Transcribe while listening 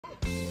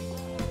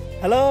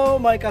Hello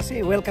my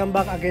kasi, welcome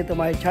back again to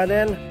my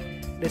channel.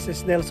 This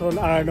is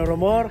Nelson R.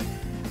 Noromor.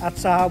 At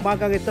sa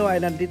umagang ito ay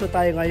nandito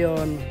tayo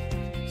ngayon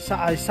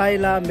sa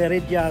Azalea,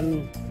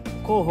 Meridian,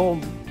 Coho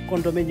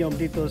Condominium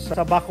dito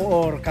sa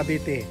Bacoor,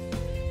 Cavite.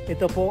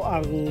 Ito po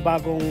ang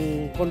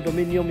bagong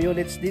condominium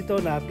units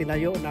dito na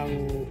tinayo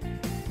ng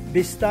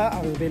Vista,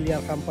 ang Villar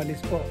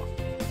Companies po.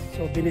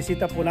 So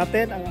binisita po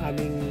natin ang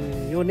aming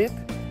unit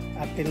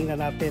at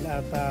tinignan natin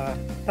at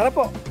tara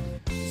po,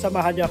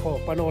 samahan niyo ako,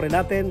 panoorin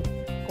natin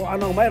kung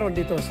anong mayroon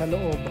dito sa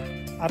loob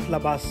at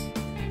labas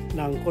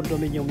ng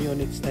condominium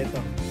units na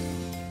ito.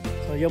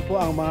 So yun po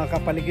ang mga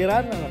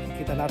kapaligiran na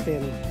nakikita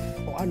natin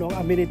kung ano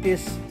ang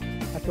amenities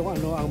at kung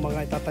ano ang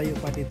mga itatayo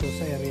pa dito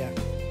sa area.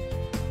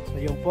 So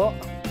yun po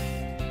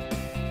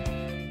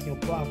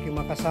aking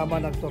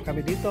makasama, nagtour kami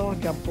dito.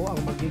 Yan po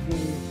ang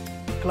magiging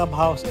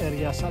clubhouse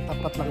area sa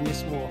tapat lang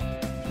mismo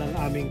ng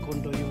aming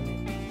condo unit.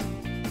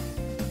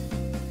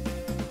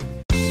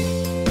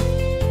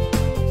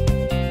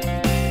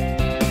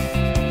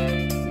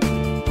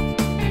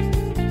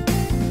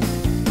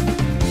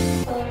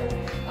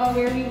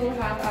 Where we will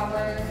have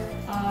our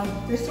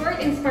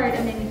resort-inspired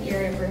amenity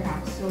area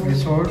perhaps. So,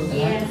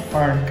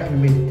 Resort-inspired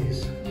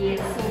amenities.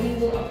 Yes, so we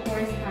will of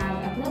course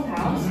have a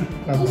clubhouse,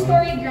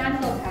 two-story grand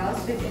clubhouse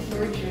with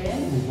indoor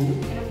gym,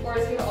 and of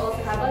course we will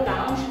also have a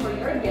lounge for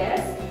your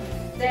guests.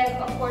 Then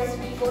of course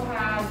we will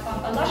have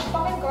a lush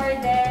pocket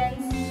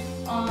gardens.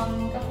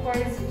 Of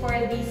course for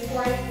the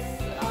sports,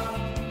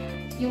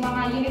 yung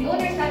mga unit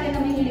owners natin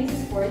na mahilig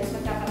sa sports,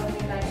 magkakaroon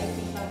din tayo I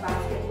think ng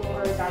basketball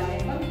or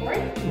badminton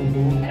court.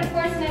 And of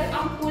course,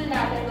 ang pool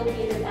natin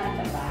located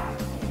at the back.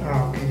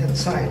 Okay, that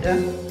side,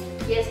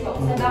 Yes po,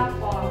 sa back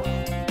po.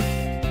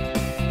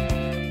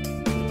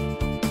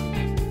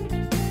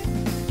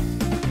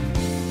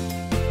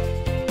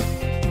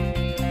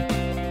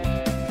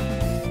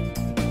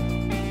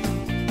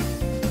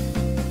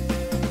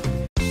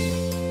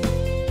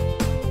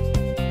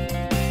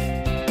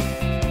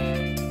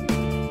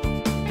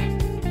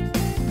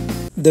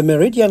 The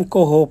Meridian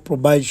Coho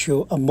provides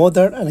you a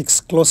modern and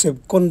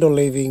exclusive condo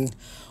living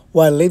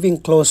while living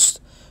close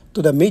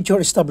to the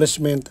major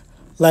establishment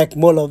like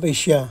Mall of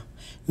Asia,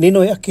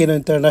 Ninoy Aquino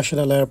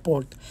International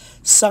Airport,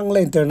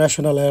 Sangla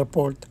International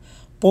Airport,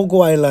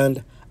 Pogo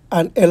Island,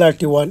 and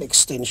LRT-1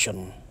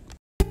 extension.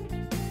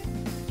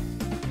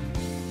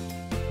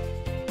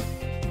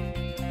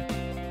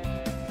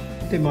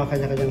 Ito yung mga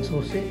kanya-kanyang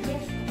susi.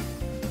 Yes.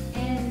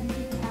 And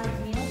we have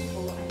meals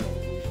po.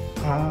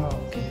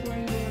 Okay.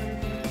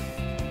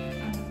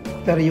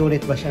 Per unit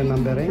ba siya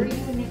numbering? Per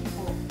unit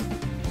po.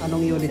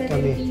 Anong unit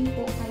kami? 17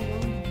 po kayo.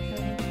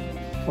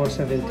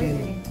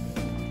 417.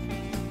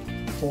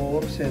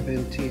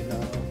 417.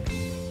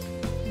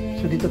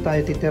 So dito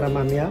tayo titira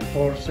mamaya,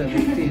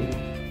 417.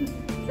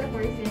 Sa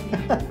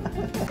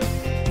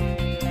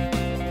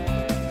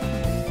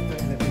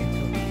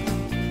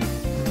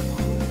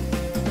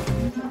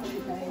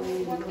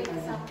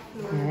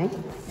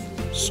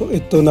So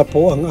ito na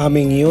po ang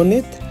aming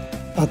unit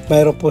at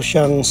mayroon po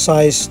siyang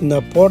size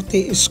na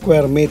 40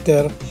 square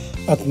meter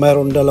at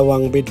mayroon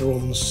 2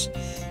 bedrooms.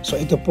 So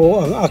ito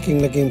po ang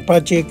aking naging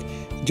project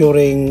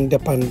during the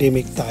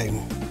pandemic time.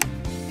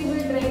 So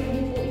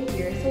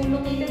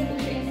located po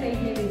siya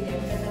inside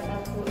Meridian sa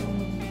tapat po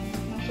ng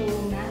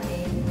showroom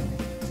natin.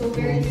 So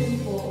very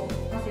soon po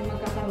kasi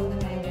magkakaroon na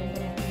tayo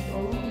dito natin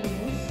Coho Condo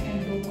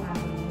and Coho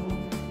Avenue.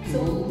 So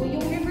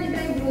yung River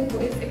Drive Road po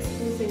is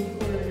exclusive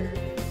for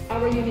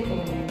our unit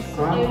owners.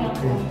 So kayo na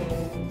po.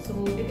 So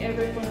if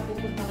ever po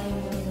napupunta kayo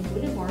ng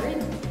Boulevard,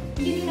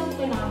 hindi din ako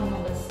kailangan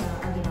lumabas sa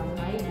Azalea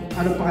Highway.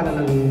 Anong pangalan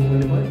ng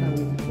Boulevard?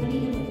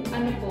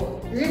 Ano po?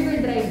 River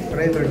Drive.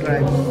 River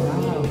Drive.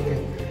 Okay.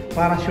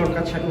 Para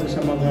shortcut siya kung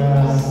sa mga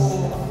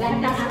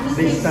Vista.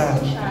 Vista.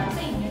 Sa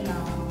inyo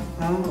lang.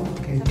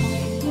 Okay.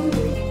 Sa mga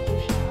inyo po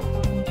siya.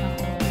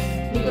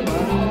 Likod po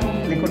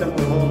ng Likod ng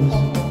homes.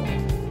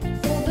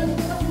 So doon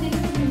po kasi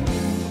next mo lang.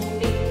 So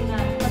late po na.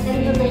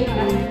 Maganda ba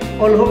yun?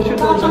 All homes yun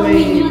doon sa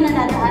may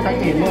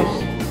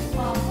Takimos.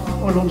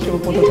 All homes yun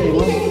po doon sa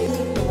Imos.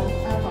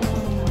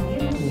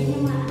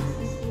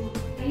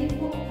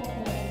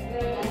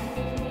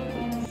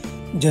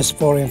 Just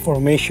for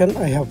information,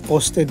 I have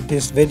posted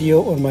this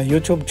video on my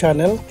YouTube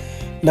channel,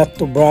 not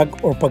to brag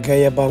or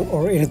pagyayabang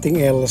or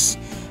anything else,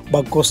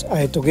 bagkus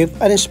ay to give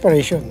an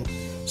inspiration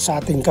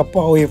sa ating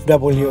kapwa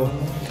OFW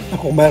na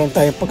kung mayroon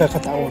tayong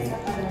pagkakataon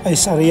ay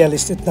sa real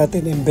estate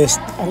natin invest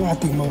ang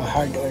ating mga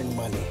hard-earned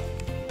money.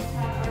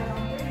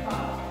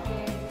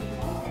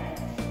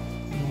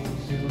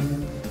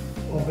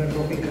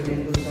 Overlooking ka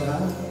din doon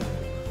sa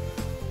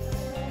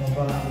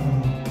baba.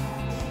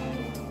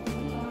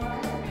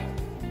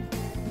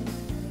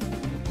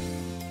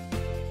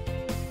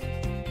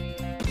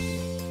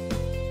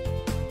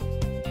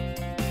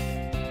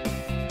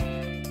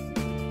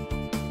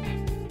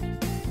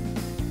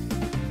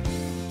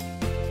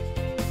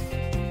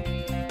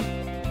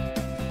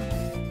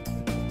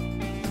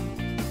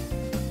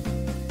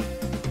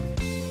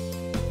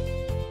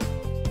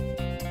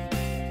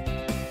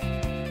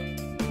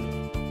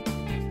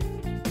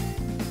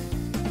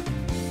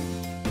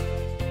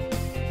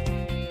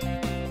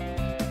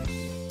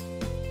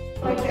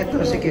 Ito,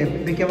 sige,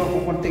 bigyan mo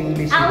ko konting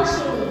business.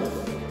 Okay.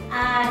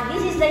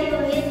 This is the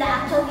unit, the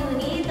actual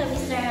unit of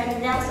Mr.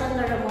 Nelson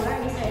Loramor,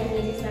 Mr. and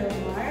Mrs.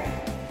 Loramor.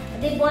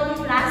 They bought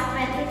it last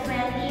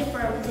 2020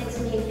 from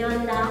 6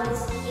 million, now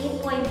it's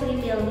 8.3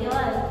 million.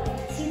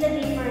 See the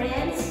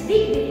difference?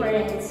 Big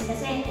difference.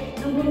 Kasi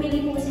nung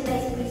bumili po sila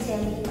is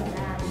pre-selling pa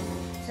lang.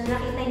 So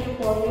nakita niyo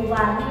po yung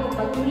value.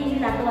 Pag bumili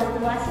nila,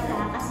 tuwa-tuwa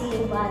sila kasi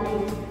yung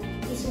value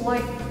is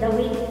worth the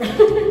wait.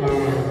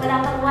 Wala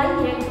pang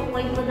 1 year,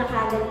 2.2 na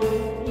kagad yung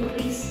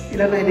increase.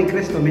 Ilan na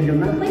in-increase? 2 million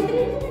na? 2.3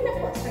 million na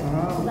po, sir.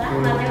 Diba? Okay.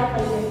 Pareho pa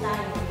year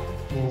tayo.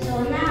 So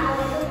now,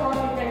 ito po,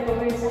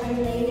 turnover sa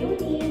kanila yung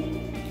unit.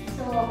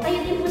 So, kayo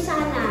din po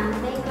sana,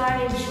 may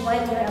courage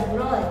while you're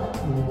abroad.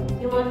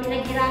 Yung mga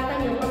pinaghirapan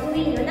nyo, pag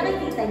uwi nyo,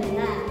 nakikita nyo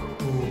na.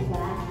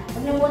 Diba?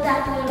 Huwag na muna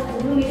ito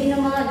bumili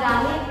ng mga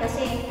gamit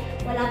kasi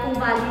wala pong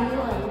value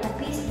yun. At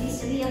least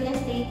this real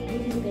estate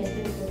will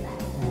investment po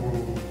tayo.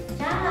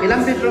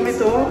 Ilang bedroom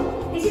ito?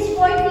 This is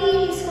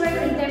 40 square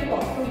meter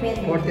po, 2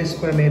 bedroom. 40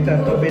 square meter,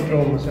 2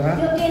 bedrooms, ha?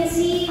 You can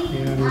see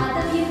Ayan.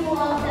 the view po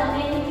of the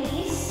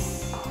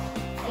amenities.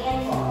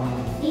 Ayan po.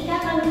 Ika,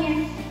 come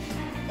here.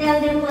 Tell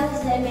them what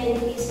is the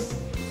amenities.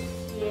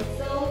 Yes,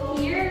 so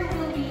here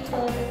will be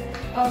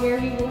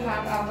where we will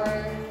have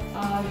our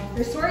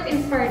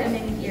resort-inspired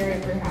amenity area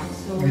perhaps.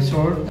 So,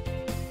 Resort?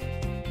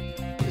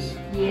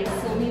 yes,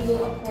 so we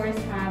will of course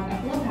have a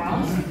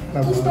clubhouse,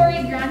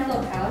 two-story grand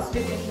clubhouse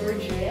with indoor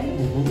gym,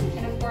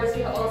 and of course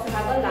we also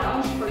have a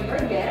lounge for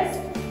your guests.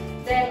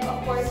 Then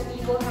of course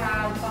we will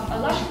have a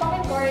lush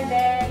pocket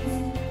gardens.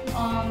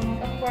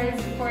 Of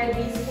course for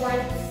the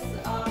sports,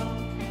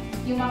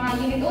 yung mga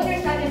unit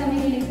owners natin na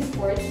mahilig sa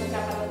sports,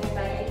 magkakaroon din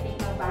tayo I think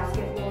ng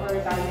basketball or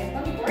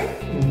badminton court.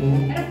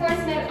 And of course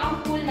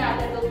ang pool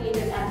natin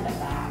located at the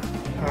back.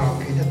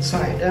 Okay, that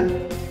side, ha?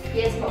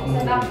 Yes po,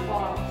 sa back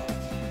po.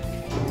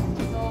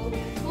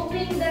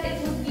 Hoping that it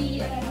would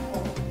be,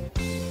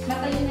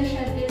 matayo na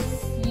siya this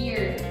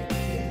year.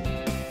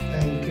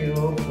 Thank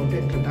you for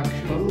the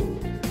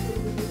introduction.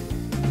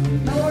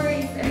 No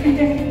worries.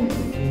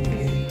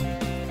 Okay.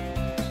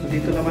 So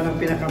dito naman ang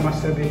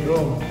pinaka-master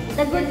bedroom.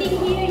 The good thing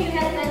here, you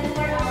have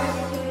 24-hour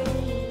security.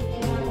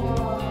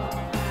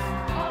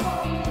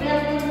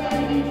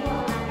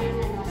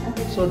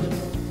 So,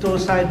 two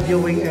side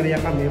viewing area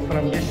kami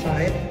from this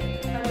side.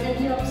 From the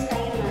view of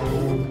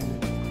skyline.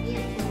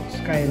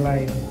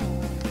 Skyline.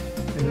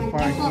 And And po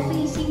parking.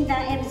 facing the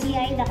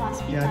MCI, the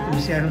hospital. Yeah,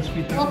 MCI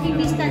Hospital. Walking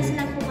distance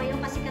lang po kayo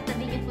kasi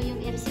katabi niyo po yung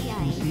MCI.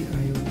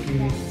 MCI,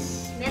 okay.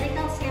 Yes.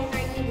 Medical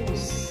Center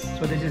News.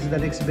 So this is the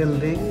next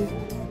building.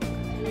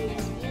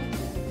 Yes,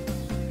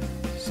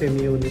 Same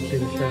unit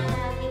din siya.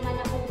 lima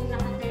na po kung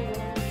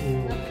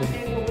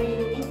nakaturnover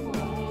unit po.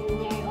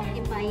 And they're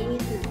occupying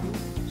it now.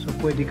 So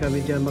pwede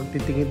kami dyan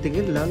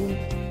magtitingin-tingin lang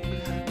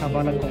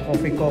habang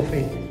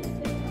nagko-coffee-coffee.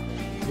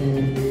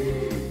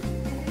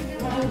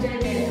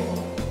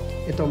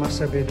 Ito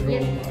master bedroom.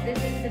 Yes, this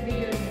is the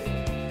bigger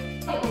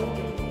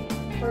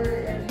for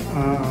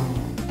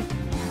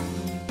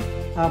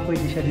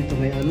pwede siya dito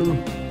may ano.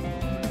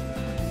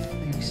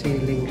 May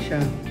ceiling siya.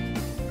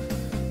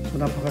 So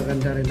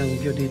napakaganda rin ang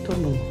view dito,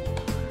 no?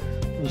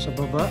 Doon sa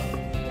baba.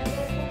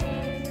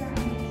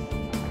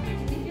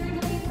 If you're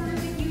looking for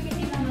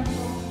security naman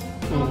po,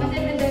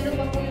 made-develop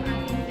pa po yung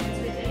ating fence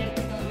with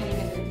electrical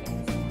perimeter fence.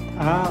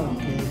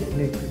 Okay.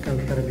 Electrical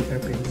perimeter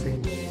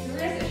fencing.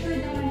 Rest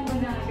assured naman po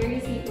na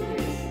very safe for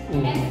us.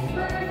 And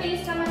per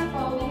phase naman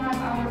po, we have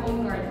our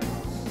own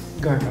guardhouse.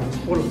 Guardhouse.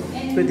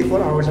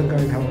 24 hours ang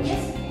guardhouse.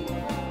 Yes.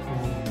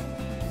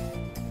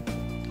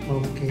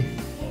 Okay.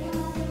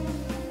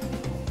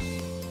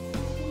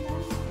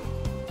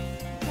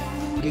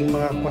 Maging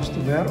mga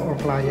customer or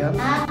client.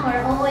 For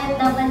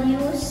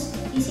OFWs,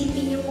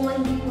 isipin niyo po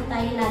hindi po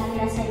tayo lagi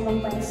nasa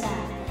ibang bansa.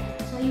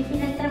 So yung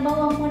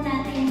pinagtrabawan po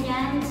natin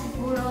yan,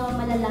 siguro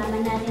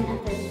malalaman natin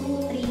after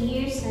 2-3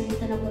 years,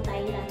 nandito na po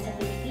tayo lahat sa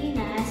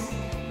Pilipinas.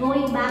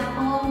 Going back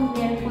home,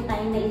 meron po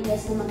tayo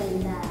na-invest na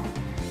maganda.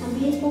 Ang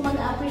bilis po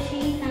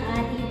mag-appreciate ng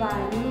ating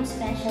value,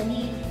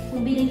 especially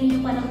kung binili niyo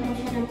pa lang po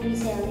siya ng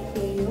pre-selling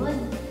period.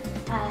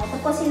 Ito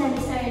po sila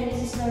Mr. and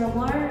Mrs.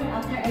 Loramor,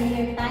 after a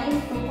year time,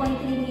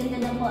 2.3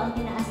 million na po ang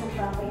tinaas ng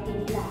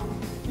property nila.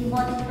 They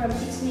bought it from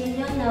 6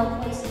 million,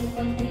 now po is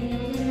 8.3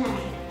 million na.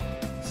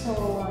 So,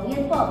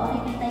 yun po,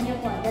 makikita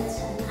niyo po, that's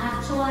an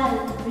actual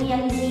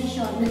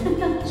realization.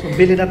 So,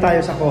 bili na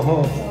tayo sa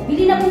Coho. So,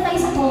 bili na po tayo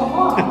sa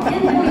Coho.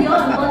 Yun po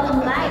yun,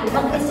 bottom line.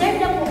 Mag-reserve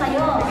na po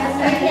kayo.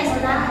 Kasi yes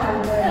na.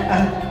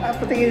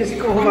 Patingin si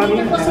Coho, mami.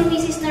 Nandito po si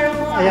Mrs.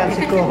 Loramor. Ayan,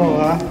 si Coho,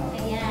 ha?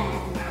 Ayan.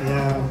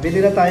 Ayan, bili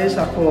na tayo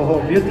sa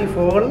Coho.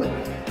 Beautiful,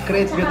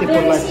 create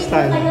beautiful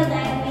lifestyle. Kayo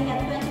dahil may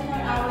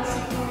 24-hour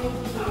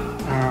security.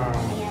 Ayan,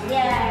 they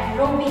are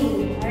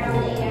roaming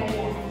around the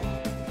area.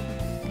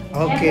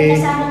 Okay.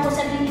 Kaya kasama po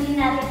sa binili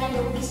natin yan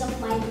yung peace of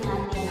mind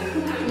natin.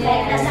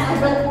 Like nasa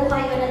abroad po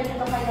kayo,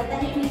 nandito kayo,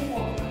 tahimik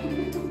po.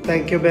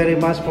 Thank you very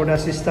much for the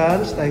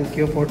assistance. Thank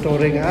you for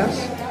touring us.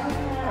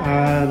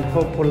 And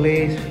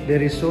hopefully,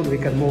 very soon we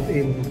can move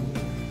in.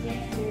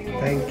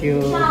 Thank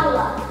you.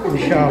 Inshallah.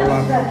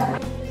 Inshallah.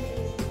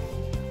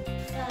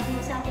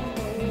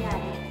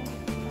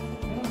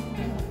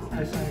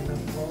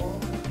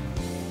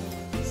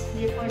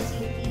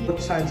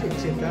 Both sides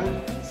exit, ha?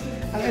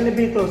 Ang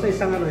elevator sa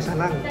isang ano, isa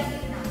lang. Sa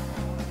gitna.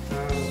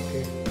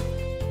 Okay.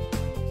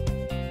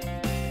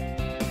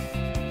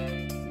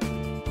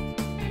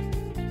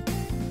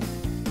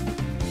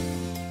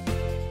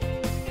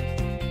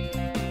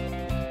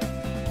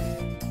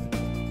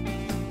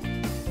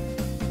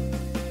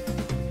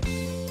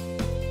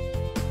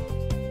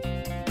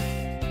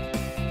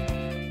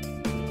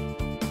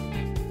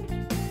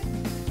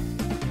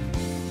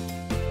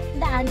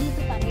 Daan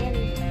dito pa rin.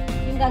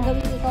 Yung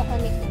gagawin ikaw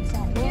connect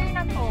sa ano. Here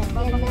na po.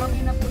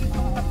 Babakbakin na po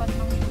itong tapat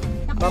ng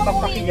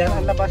Babakbakin yan,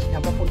 ang labas niya,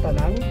 papunta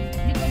ng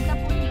likod na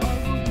po ni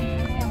Orgo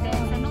Business and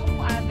then sa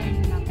Nomo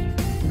Avenue na po.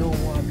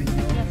 Nomo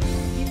Avenue.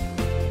 Yes po.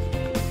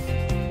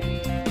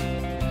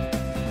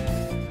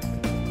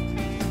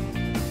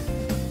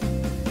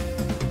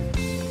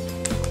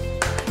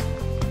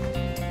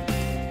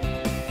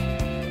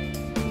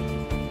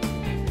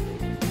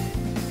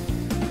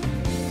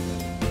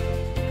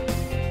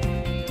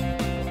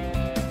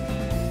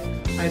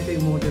 Ay, ito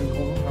yung modern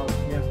home house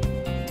niya.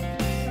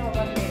 So,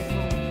 one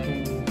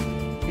bedroom.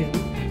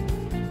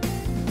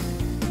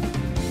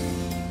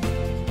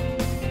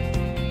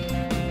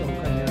 Ito ang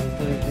kanyang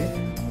toilet.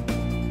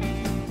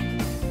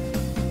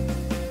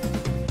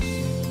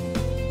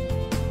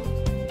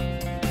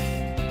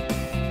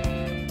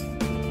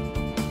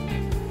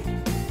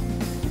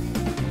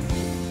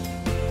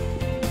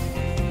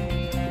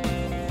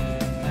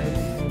 Ay,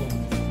 ito.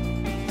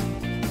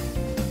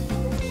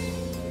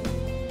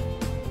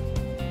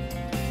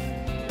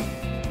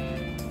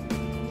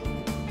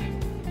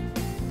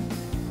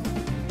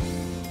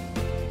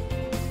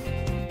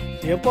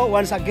 So yun po,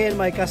 once again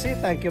my kasi,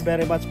 thank you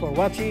very much for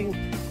watching.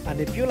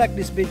 And if you like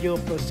this video,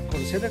 please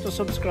consider to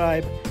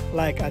subscribe,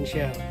 like, and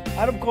share.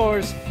 And of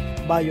course,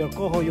 buy your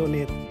Coho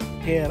unit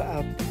here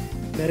at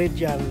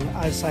Meridian,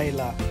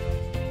 Azalea.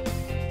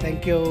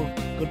 Thank you.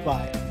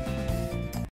 Goodbye.